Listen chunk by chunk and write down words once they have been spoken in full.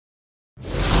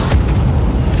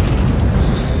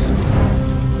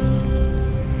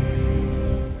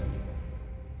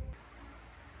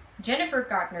Jennifer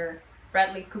Garner,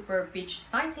 Bradley Cooper beach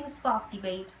sighting sparked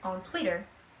debate on Twitter,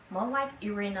 more like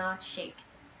Irina Shayk.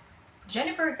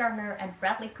 Jennifer Garner and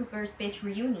Bradley Cooper's beach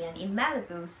reunion in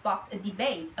Malibu sparked a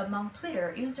debate among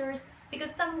Twitter users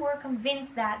because some were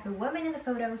convinced that the woman in the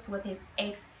photos was his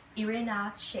ex,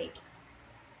 Irina Shayk.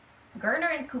 Garner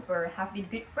and Cooper have been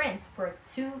good friends for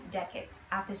 2 decades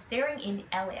after starring in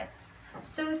Elliot's,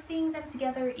 so seeing them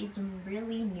together isn't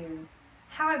really new.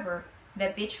 However,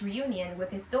 their beach reunion with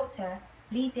his daughter,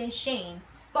 Lee Shane,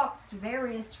 sparks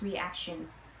various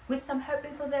reactions, with some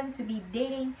hoping for them to be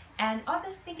dating and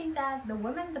others thinking that the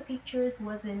woman in the pictures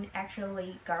wasn't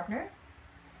actually Garner.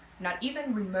 Not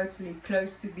even remotely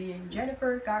close to being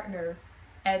Jennifer Garner,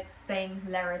 as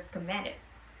St. Larry's commented.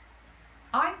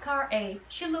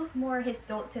 She looks more his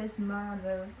daughter's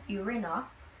mother, Irina,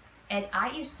 and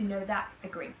I used to know that,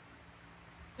 agree.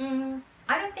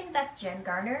 I don't think that's Jen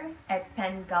Garner, Ed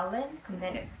Penn Garland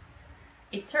commented.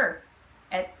 It's her,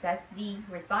 Ed Says D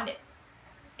responded.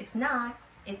 It's not,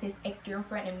 it's his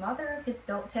ex-girlfriend and mother of his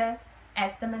daughter,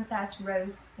 Ed Samantha's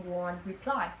Rose Warren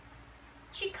replied.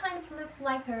 She kind of looks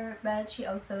like her, but she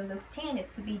also looks tended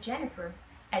to be Jennifer,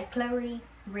 Ed Chloe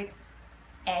Rick's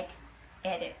ex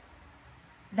added.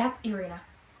 That's Irina.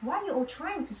 Why are you all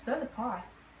trying to stir the pot?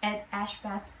 Ed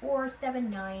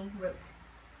Ashbass479 wrote.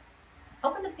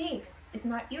 Open the pics, it's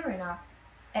not Irina.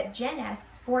 At Jen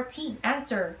S14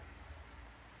 answer.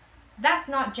 That's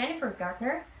not Jennifer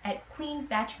Garner. At Queen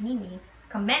Batch Mimis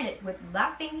commented with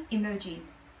laughing emojis.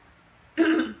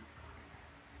 It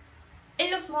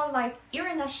looks more like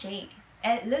Irina Shayk.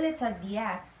 At Lilita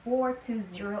Diaz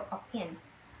 420 opined.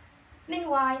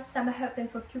 Meanwhile, some are hoping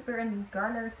for Cooper and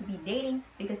Garner to be dating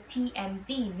because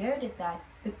TMZ noted that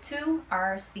the two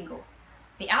are single.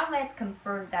 The outlet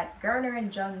confirmed that Garner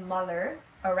and John Mueller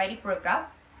already broke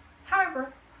up.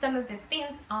 However, some of the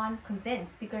fans aren't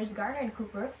convinced because Garner and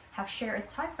Cooper have shared a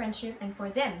tight friendship and for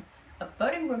them, a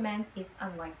budding romance is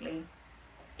unlikely.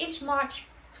 In March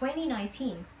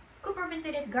 2019, Cooper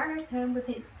visited Garner's home with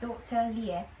his daughter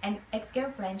Leah and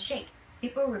ex-girlfriend Shayk,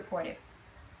 People reported.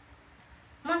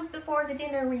 Months before the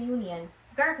dinner reunion,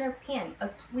 Garner penned a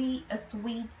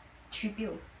sweet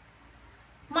tribute.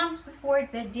 Months before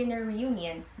the dinner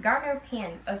reunion, Garner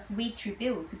penned a sweet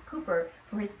tribute to Cooper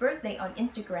for his birthday on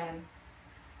Instagram.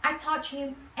 I taught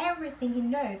him everything he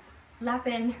knows,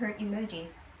 laughing and heart emojis.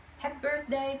 Happy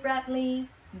birthday, Bradley!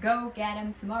 Go get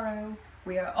him tomorrow.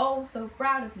 We are all so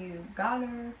proud of you,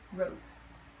 Garner wrote.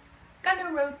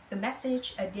 Garner wrote the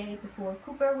message a day before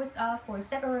Cooper was up for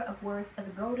several awards at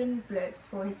the Golden Globes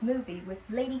for his movie with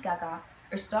Lady Gaga,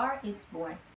 A Star Is Born.